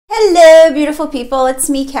beautiful people. It's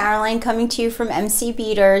me, Caroline, coming to you from MC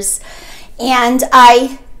Beaters. And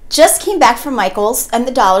I just came back from Michael's and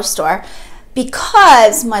the dollar store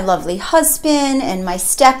because my lovely husband and my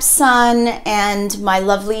stepson and my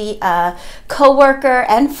lovely co-worker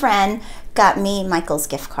and friend got me Michael's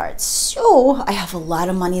gift cards. So I have a lot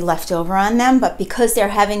of money left over on them, but because they're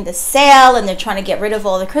having the sale and they're trying to get rid of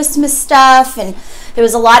all the Christmas stuff and there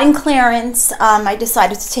was a lot in clearance, I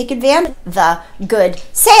decided to take advantage of the good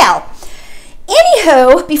sale.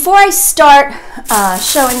 Anywho, before I start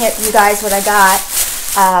showing you guys what I got,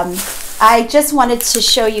 I just wanted to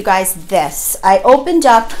show you guys this. I opened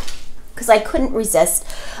up, because I couldn't resist,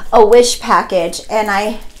 a Wish package, and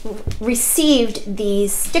I received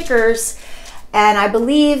these stickers, and I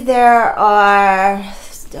believe there are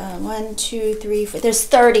 1, 2, 3, 4, there's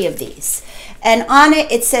 30 of these, and on it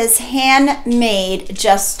it says handmade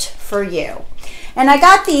just for you. And I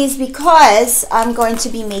got these because I'm going to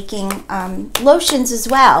be making lotions as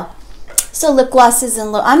well, so lip glosses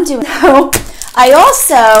and I'm doing. I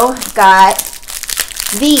also got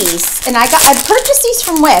these, and I purchased these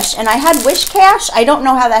from Wish, and I had Wish cash. I don't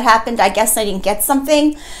know how that happened. I guess I didn't get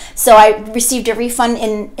something, so I received a refund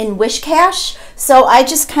in Wish cash. So I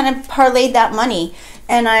just kind of parlayed that money,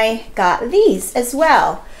 and I got these as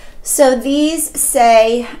well. So these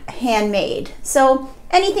say handmade. So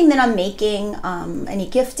anything that I'm making, any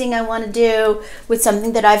gifting I want to do with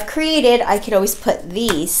something that I've created, I could always put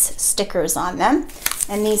these stickers on them.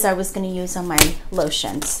 And these I was going to use on my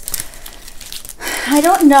lotions. I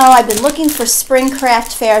don't know. I've been looking for spring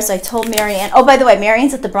craft fairs. I told Marianne. Oh, by the way,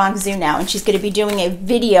 Marianne's at the Bronx Zoo now, and she's going to be doing a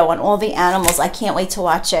video on all the animals. I can't wait to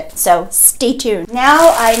watch it. So stay tuned.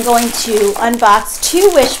 Now I'm going to unbox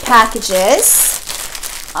 2 Wish packages.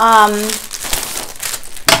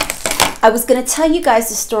 I was going to tell you guys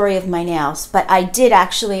the story of my nails, but I did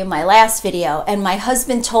actually in my last video, and my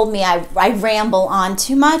husband told me I ramble on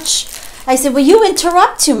too much. I said, well, you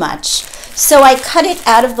interrupt too much. So I cut it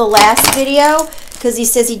out of the last video because he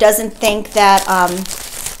says he doesn't think that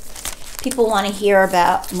people want to hear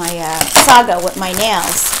about my saga with my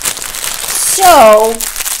nails. So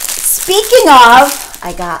speaking of,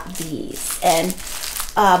 I got these, and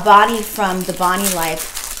Bonnie from the Bonnie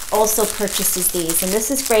Life also purchases these, and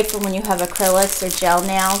this is great for when you have acrylics or gel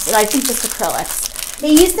nails, and I think just acrylics.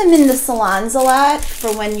 They use them in the salons a lot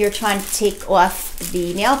for when you're trying to take off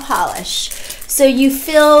the nail polish. So you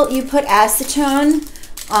put acetone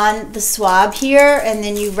on the swab here, and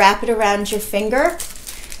then you wrap it around your finger,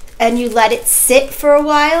 and you let it sit for a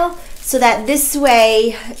while, so that this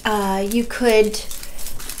way you could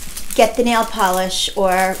get the nail polish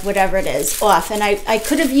or whatever it is off. And I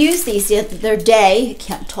could have used these the other day, I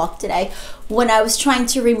can't talk today, when I was trying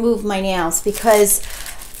to remove my nails, because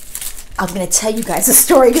I'm going to tell you guys a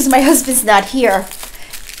story because my husband's not here.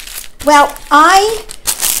 Well, I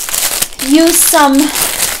used some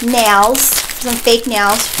nails, some fake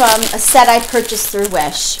nails from a set I purchased through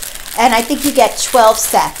Wish, and I think you get 12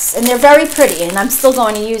 sets, and they're very pretty, and I'm still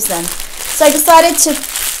going to use them. So I decided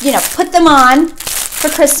to, you know, put them on for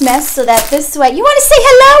Christmas, so that this way. You want to say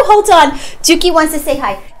hello? Hold on. Dookie wants to say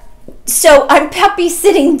hi. So I'm puppy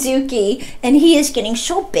sitting Dookie, and he is getting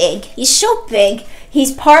so big. He's so big.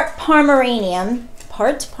 He's part Pomeranian,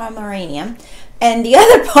 and the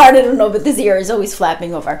other part, I don't know, but this ear is always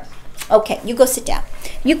flapping over. Okay, you go sit down.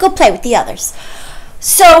 You go play with the others.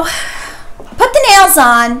 So put the nails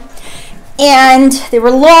on, and they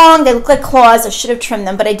were long. They looked like claws. I should have trimmed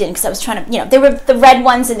them, but I didn't because I was trying to, you know, they were the red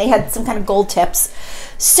ones, and they had some kind of gold tips.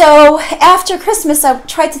 So after Christmas, I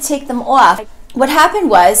tried to take them off. What happened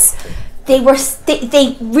was they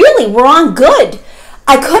really were on good.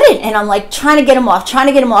 I couldn't, and I'm like trying to get them off.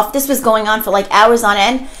 This was going on for like hours on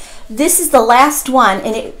end. This is the last one,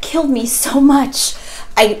 and it killed me so much.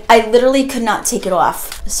 I literally could not take it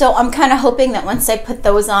off. So I'm kind of hoping that once I put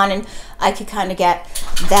those on, and I could kind of get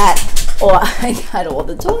that. Oh, I got all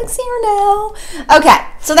the dogs here now. Okay,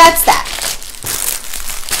 so that's that.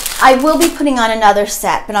 I will be putting on another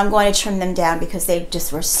set, but I'm going to trim them down because they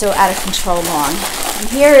just were so out of control long. And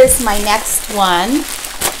here is my next one.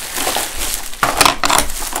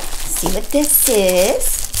 See what this is.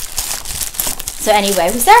 So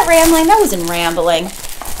anyway, was that rambling? That wasn't rambling.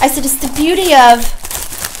 I said it's the beauty of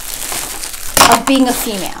being a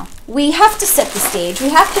female. We have to set the stage. We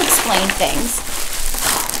have to explain things.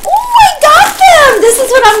 Oh, I got them! This is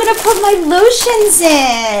what I'm going to put my lotions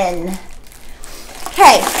in.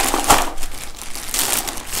 Okay.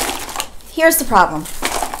 Here's the problem.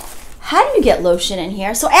 How do you get lotion in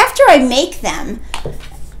here? So after I make them,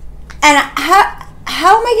 and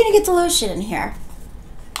how am I going to get the lotion in here?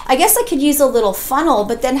 I guess I could use a little funnel,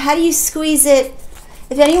 but then how do you squeeze it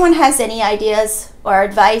if anyone has any ideas or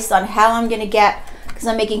advice on how I'm going to get, because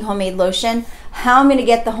I'm making homemade lotion, how I'm going to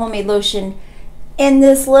get the homemade lotion in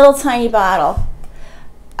this little tiny bottle,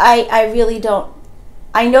 I really don't.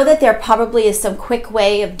 I know that there probably is some quick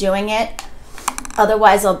way of doing it.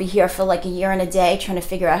 Otherwise, I'll be here for like a year and a day trying to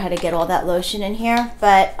figure out how to get all that lotion in here.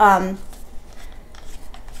 But I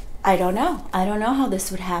don't know. I don't know how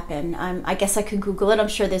this would happen. I guess I could Google it. I'm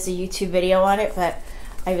sure there's a YouTube video on it, but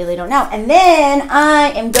I really don't know. And then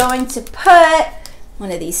I am going to put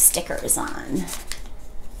one of these stickers on.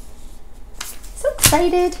 So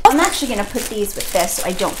excited. I'm actually going to put these with this so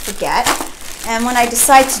I don't forget. And when I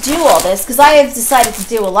decide to do all this, because I have decided to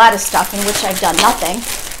do a lot of stuff in which I've done nothing,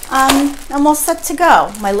 I'm all set to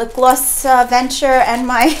go. My lip gloss venture and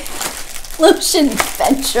my lotion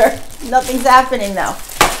venture. Nothing's happening though.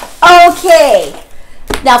 Okay.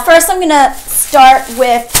 Now first I'm going to start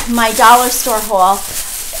with my dollar store haul.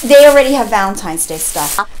 They already have Valentine's Day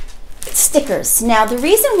stuff. Stickers. Now the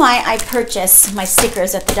reason why I purchase my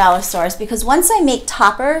stickers at the dollar store is because once I make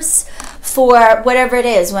toppers for whatever it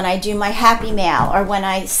is, when I do my Happy Mail or when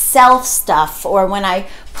I sell stuff or when I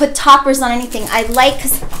put toppers on anything,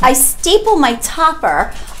 because I staple my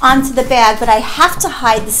topper onto the bag, but I have to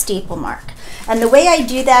hide the staple mark. And the way I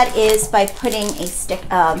do that is by putting a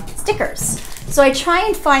stickers. So I try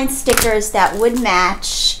and find stickers that would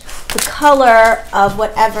match the color of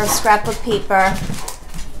whatever scrapbook paper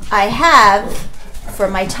I have for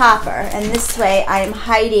my topper, and this way I am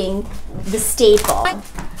hiding the staple.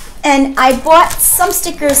 And I bought some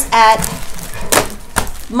stickers at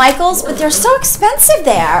Michael's, but they're so expensive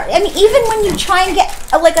there. I mean, even when you try and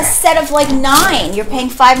get like a set of like 9, you're paying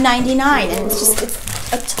 $5.99, and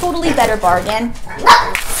it's a totally better bargain.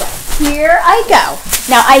 So here I go.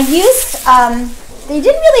 Now I used, they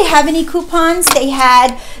didn't really have any coupons. They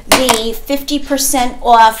had the 50%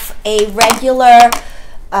 off a regular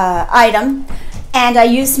item, and I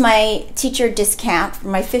used my teacher discount for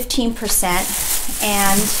my 15%.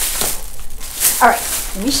 And all right,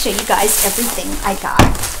 let me show you guys everything I got.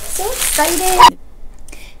 So excited.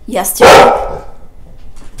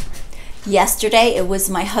 Yesterday it was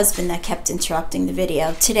my husband that kept interrupting the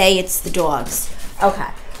video. Today it's the dogs.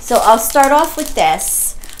 Okay, so I'll start off with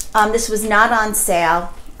this. This was not on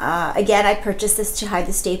sale. Again, I purchased this to hide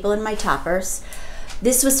the staple in my toppers.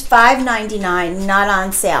 This was $5.99, not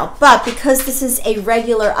on sale. But because this is a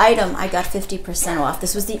regular item, I got 50% off.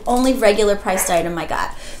 This was the only regular priced item I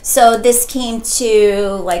got. So this came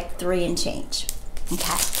to like $3 and change.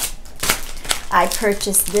 Okay. I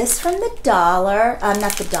purchased this from the dollar,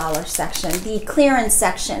 not the dollar section, the clearance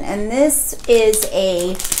section. And this is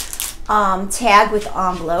a tag with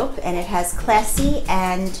envelope, and it has classy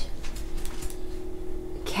and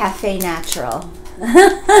cafe natural.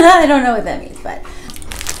 I don't know what that means, but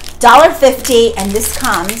 $1.50, and this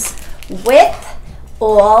comes with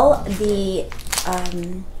all the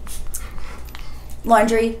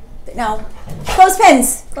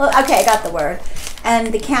clothespins. Okay, I got the word.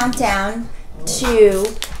 And the countdown to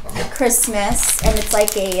Christmas, and it's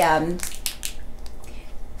like a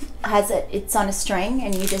it's on a string,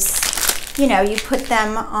 and you just, you put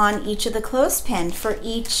them on each of the clothespin for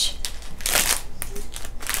each.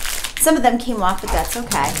 Some of them came off, but that's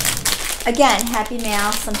okay. Again, Happy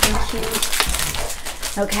Mail, something cute.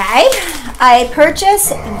 Okay, I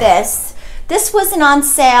purchased this. This wasn't on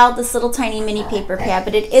sale, this little tiny mini paper pad,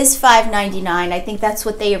 but it is $5.99. I think that's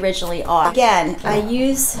what they originally are. Again, I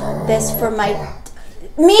use this for my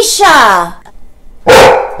Misha!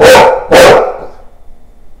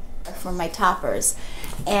 For my toppers.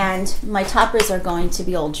 And my toppers are going to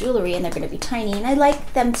be old jewelry, and they're going to be tiny, and I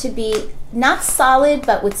like them to be not solid,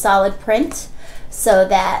 but with solid print, so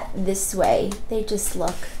that this way they just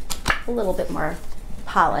look a little bit more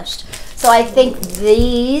polished. So I think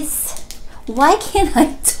these, why can't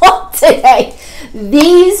I talk today?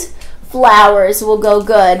 These flowers will go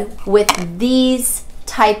good with these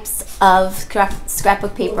types of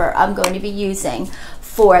scrapbook paper I'm going to be using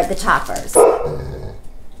for the toppers.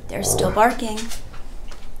 They're still barking.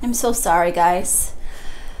 I'm so sorry, guys.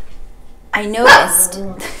 I noticed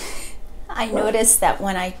that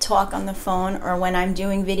when I talk on the phone or when I'm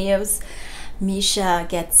doing videos, Misha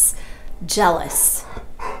gets jealous.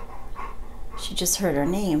 She just heard her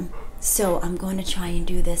name. So I'm going to try and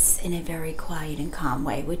do this in a very quiet and calm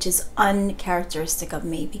way, which is uncharacteristic of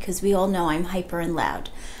me because we all know I'm hyper and loud.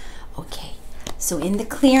 Okay, so in the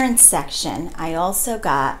clearance section, I also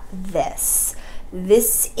got this.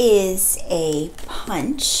 This is a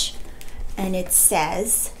punch, and it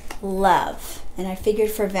says love. And I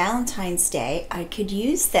figured for Valentine's Day, I could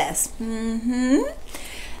use this.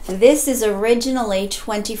 This is originally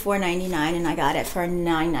 $24.99 and I got it for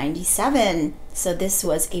 $9.97. So this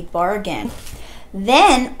was a bargain.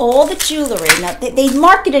 Then all the jewelry, now they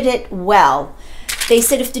marketed it well. They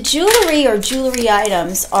said if the jewelry or jewelry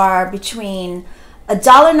items are between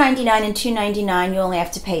 $1.99 and $2.99, you only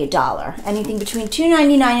have to pay $1. Anything between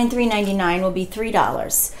 $2.99 and $3.99 will be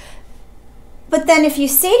 $3. But then if you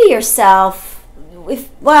say to yourself,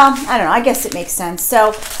 well, I don't know, I guess it makes sense.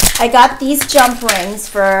 So I got these jump rings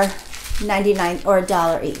for 99 or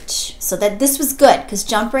 $1 each. So that this was good because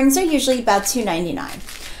jump rings are usually about $2.99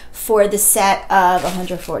 for the set of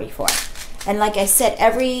 144. And like I said,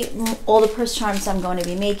 all the purse charms I'm going to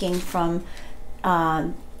be making from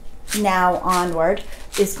now onward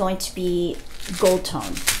is going to be gold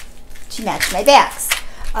tone to match my bags.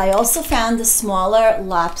 I also found the smaller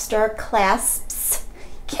lobster clasps.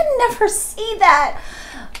 You can never see that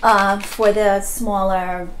for the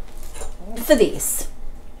smaller, for these.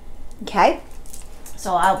 Okay,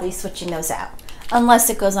 so I'll be switching those out unless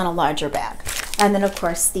it goes on a larger bag. And then of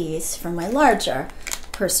course these for my larger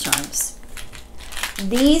purse charms.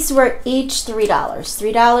 These were each $3,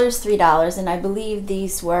 $3, and I believe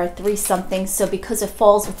these were 3 something. So because it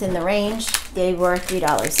falls within the range, they were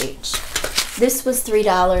 $3 each. This was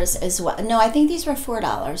 $3 as well. No, I think these were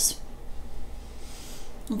 $4.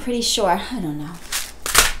 I'm pretty sure. I don't know.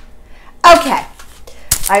 Okay.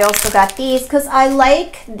 I also got these because I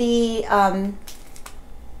like the,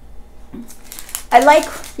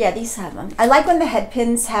 yeah, these have them. I like when the head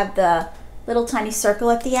pins have the little tiny circle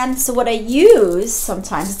at the end. So what I use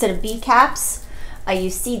sometimes, instead of bead caps, I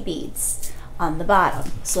use seed beads on the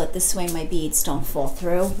bottom so that this way my beads don't fall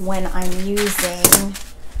through when I'm using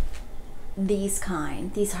these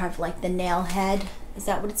kind. These have like the nail head. Is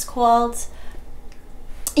that what it's called?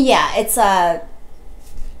 Yeah, it's a,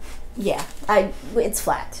 yeah, it's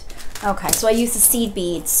flat. Okay, so I use the seed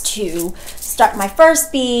beads to start my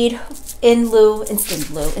first bead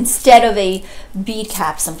instead of a bead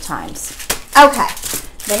cap sometimes. Okay,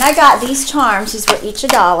 then I got these charms. These were each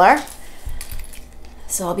 $1.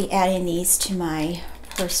 So I'll be adding these to my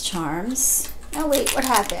purse charms. Oh wait, what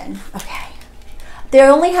happened? Okay. They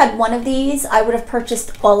only had one of these. I would have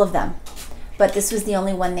purchased all of them, but this was the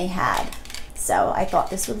only one they had. So I thought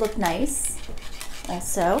this would look nice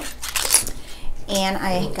also. And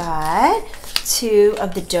I got 2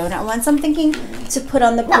 of the donut ones. I'm thinking to put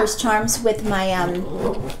on the purse charms with my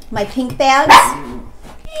my pink bags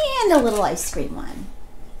and a little ice cream one.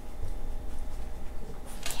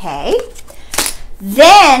 Okay.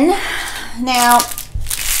 Then, now,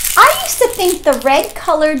 I used to think the red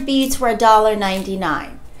colored beads were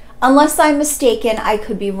 $1.99. Unless I'm mistaken, I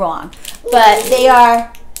could be wrong. But they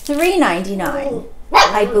are $3.99,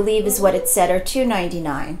 I believe is what it said, or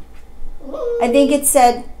 $2.99. I think it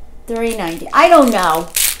said $3.90. I don't know.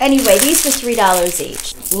 Anyway, these were $3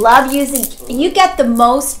 each. Love using, you get the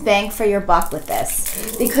most bang for your buck with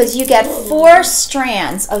this because you get 4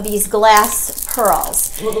 strands of these glass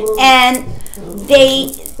pearls and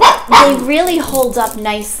they really hold up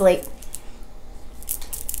nicely.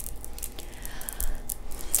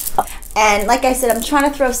 And like I said, I'm trying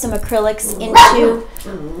to throw some acrylics into,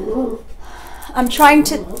 I'm trying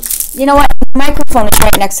to, you know what, the microphone is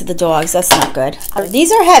right next to the dogs. That's not good.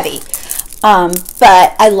 These are heavy,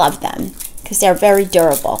 but I love them because they're very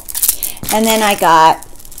durable. And then I got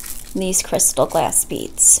these crystal glass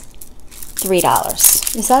beads,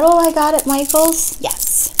 $3. Is that all I got at Michael's?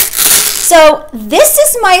 Yes. So this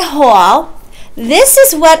is my haul. This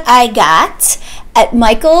is what I got at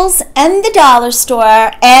Michael's and the dollar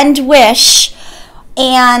store and Wish.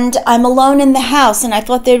 And I'm alone in the house, and I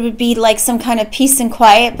thought there would be like some kind of peace and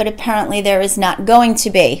quiet, but apparently there is not going to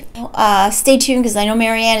be. Stay tuned because I know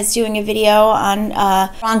Marianne is doing a video on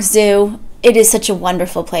Bronx Zoo. It is such a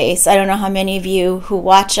wonderful place. I don't know how many of you who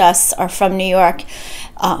watch us are from New York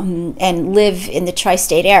and live in the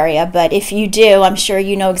tri-state area, but if you do, I'm sure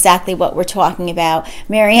you know exactly what we're talking about.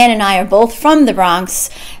 Marianne and I are both from the Bronx,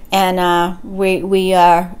 and we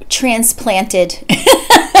are transplanted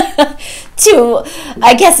to,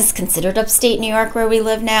 I guess it's considered upstate New York where we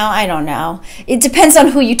live now. I don't know. It depends on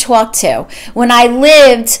who you talk to. When I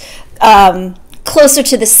lived closer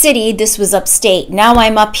to the city, this was upstate. Now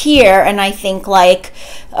I'm up here, and I think like,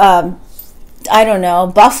 I don't know,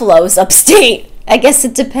 Buffalo's upstate. I guess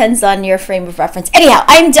it depends on your frame of reference. Anyhow,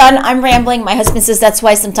 I'm done. I'm rambling. My husband says that's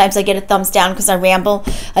why sometimes I get a thumbs down because I ramble.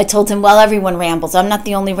 I told him, well, everyone rambles. I'm not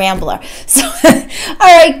the only rambler. So,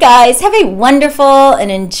 all right, guys, have a wonderful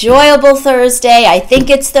and enjoyable Thursday. I think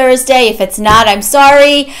it's Thursday. If it's not, I'm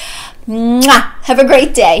sorry. Mwah. Have a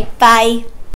great day. Bye.